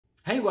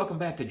Hey, welcome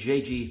back to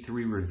JG3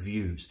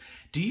 Reviews.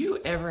 Do you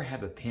ever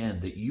have a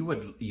pen that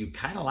you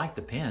kind of like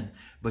the pen,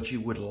 but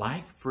you would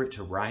like for it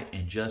to write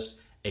in just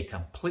a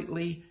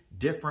completely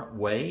different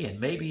way, and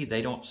maybe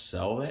they don't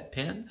sell that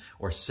pen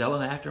or sell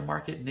an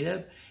aftermarket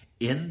nib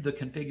in the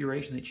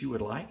configuration that you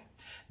would like?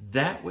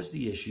 That was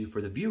the issue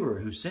for the viewer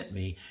who sent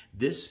me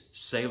this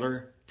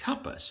Sailor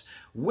Compass,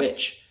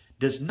 which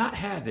does not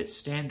have its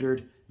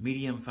standard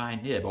medium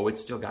fine nib. Oh,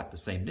 it's still got the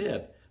same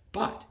nib,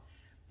 but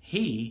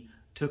he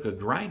took a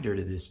grinder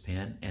to this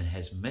pen and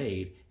has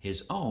made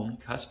his own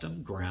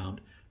custom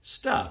ground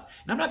stub.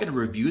 And I'm not going to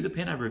review the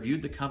pen. I've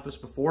reviewed the Compass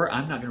before.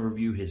 I'm not going to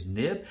review his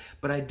nib,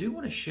 but I do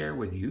want to share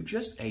with you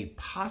just a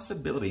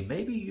possibility.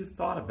 Maybe you've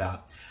thought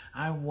about,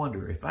 I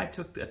wonder if I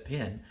took the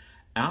pen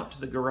out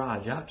to the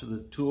garage, out to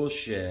the tool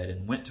shed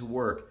and went to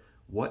work,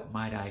 what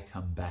might I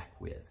come back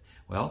with?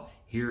 Well,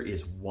 here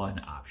is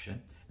one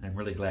option, and I'm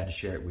really glad to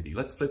share it with you.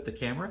 Let's flip the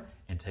camera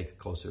and take a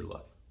closer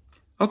look.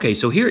 Okay,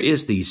 so here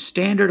is the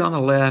standard on the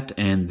left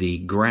and the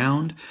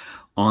ground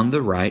on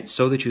the right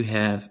so that you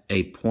have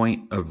a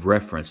point of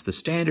reference. The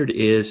standard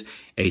is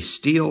a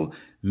steel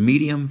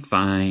medium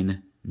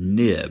fine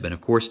nib. And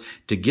of course,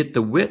 to get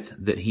the width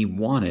that he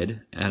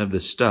wanted out of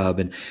the stub,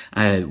 and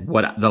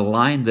the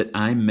line that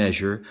I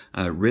measure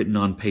written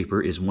on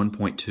paper is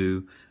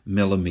 1.2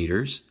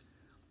 millimeters.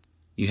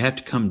 You have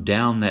to come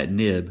down that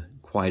nib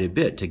quite a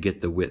bit to get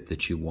the width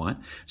that you want.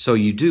 So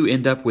you do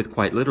end up with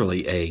quite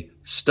literally a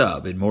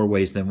stub in more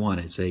ways than one.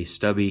 It's a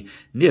stubby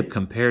nib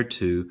compared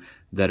to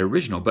that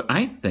original. But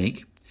I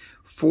think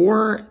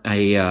for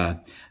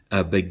a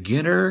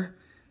beginner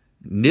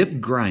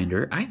nib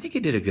grinder, I think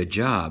it did a good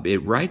job. It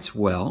writes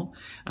well.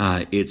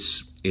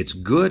 It's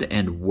good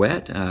and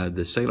wet.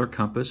 The Sailor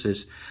Compass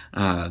is,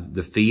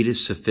 the feed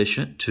is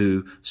sufficient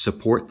to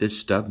support this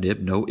stub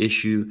nib. No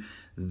issue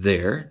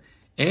there.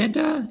 And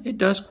it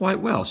does quite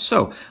well.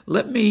 So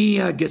let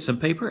me get some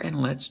paper and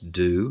let's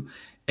do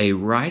a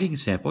writing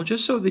sample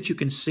just so that you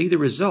can see the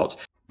results.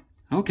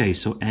 Okay,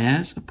 so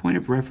as a point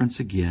of reference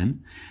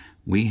again,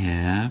 we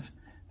have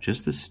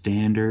just the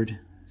standard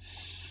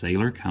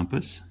Sailor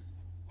Compass.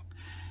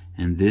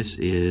 And this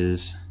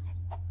is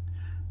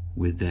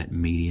with that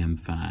medium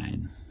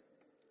fine.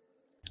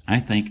 I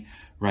think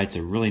writes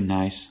a really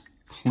nice,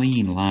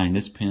 clean line.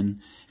 This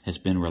pen has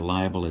been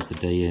reliable as the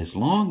day is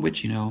long,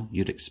 which, you know,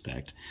 you'd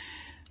expect.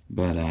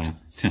 But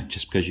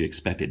just because you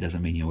expect it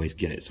doesn't mean you always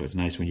get it, so it's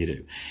nice when you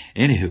do.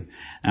 Anywho,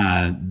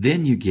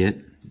 then you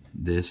get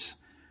this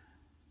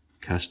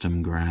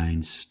custom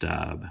grind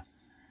stub.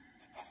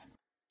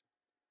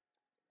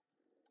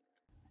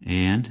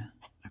 And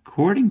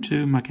according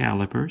to my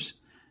calipers,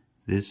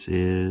 this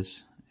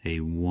is a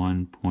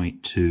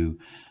 1.2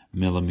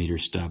 millimeter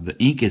stub. The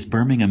ink is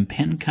Birmingham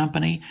Pen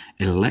Company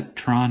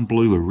Electron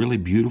Blue, a really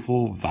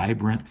beautiful,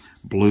 vibrant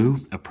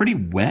blue, a pretty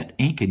wet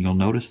ink, and you'll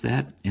notice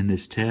that in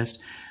this test.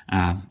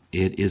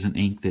 It is an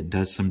ink that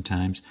does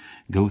sometimes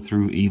go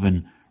through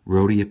even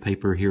rhodia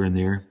paper here and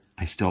there.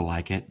 I still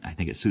like it. I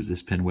think it suits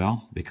this pen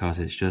well because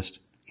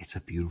it's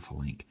a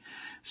beautiful ink.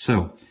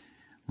 So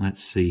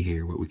let's see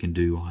here what we can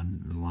do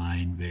on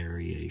line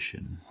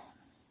variation.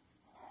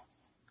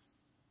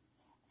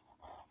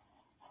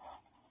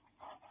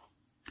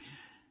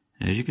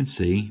 As you can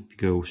see, if you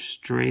go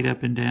straight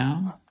up and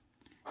down,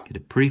 get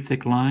a pretty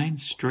thick line,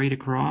 straight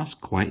across,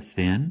 quite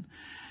thin.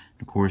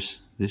 Of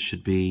course, this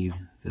should be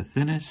the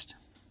thinnest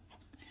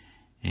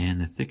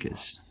and the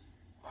thickest.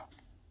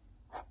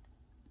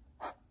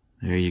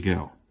 There you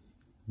go.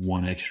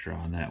 One extra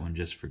on that one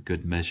just for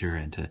good measure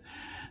and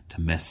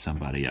to mess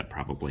somebody up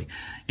probably.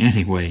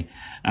 Anyway,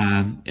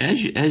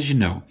 as you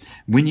know,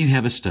 when you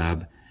have a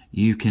stub,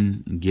 you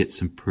can get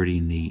some pretty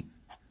neat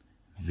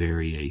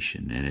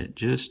variation, and it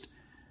just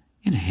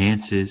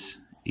enhances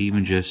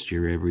even just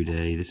your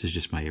everyday. This is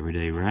just my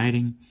everyday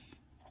writing,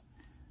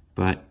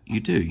 but you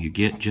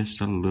get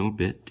just a little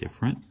bit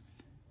different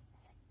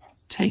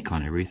take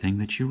on everything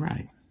that you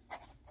write.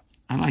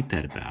 I like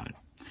that about it.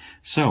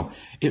 So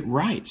it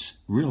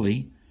writes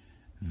really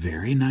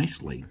very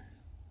nicely.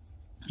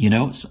 You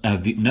know,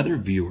 another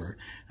viewer,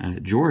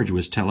 George,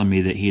 was telling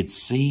me that he had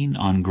seen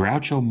on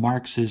Groucho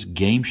Marx's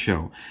game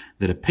show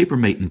that a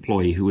Papermate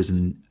employee who was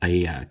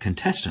a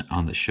contestant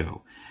on the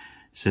show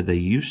said they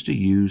used to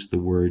use the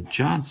word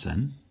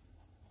Johnson,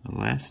 the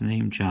last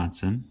name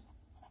Johnson,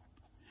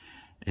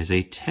 as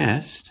a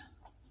test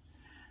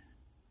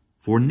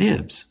for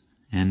nibs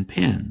and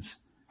pens,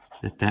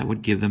 that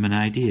would give them an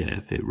idea.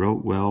 If it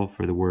wrote well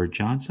for the word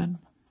Johnson,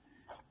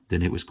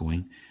 then it was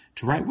going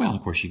to write well.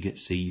 Of course, you get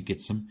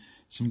some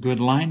good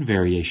line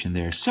variation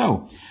there.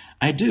 So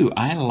I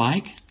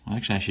like,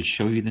 actually I should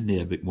show you the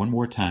nib one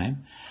more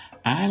time.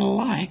 I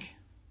like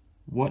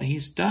what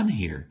he's done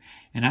here.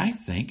 And I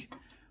think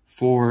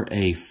for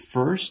a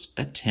first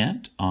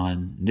attempt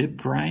on nib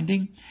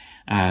grinding,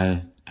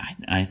 I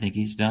think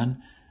he's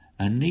done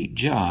a neat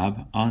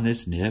job on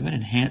this nib and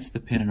enhanced the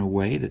pen in a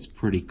way that's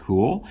pretty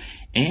cool.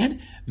 And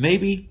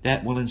maybe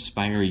that will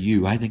inspire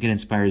you. I think it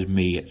inspires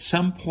me at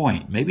some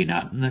point. Maybe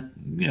not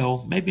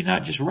maybe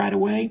not just right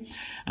away,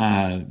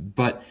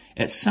 but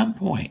at some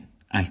point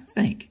I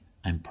think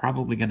I'm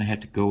probably going to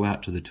have to go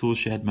out to the tool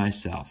shed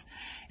myself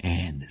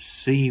and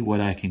see what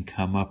I can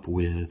come up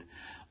with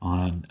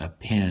on a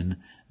pen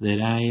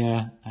that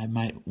I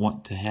might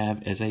want to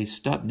have as a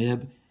stub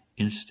nib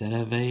instead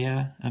of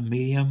a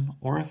medium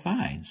or a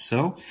fine.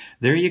 So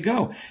there you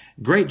go.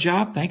 Great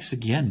job. Thanks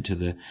again to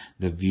the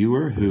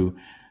viewer who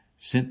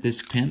sent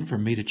this pen for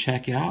me to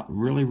check out.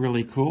 Really,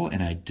 really cool,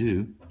 and I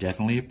do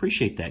definitely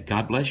appreciate that.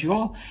 God bless you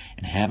all,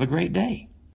 and have a great day.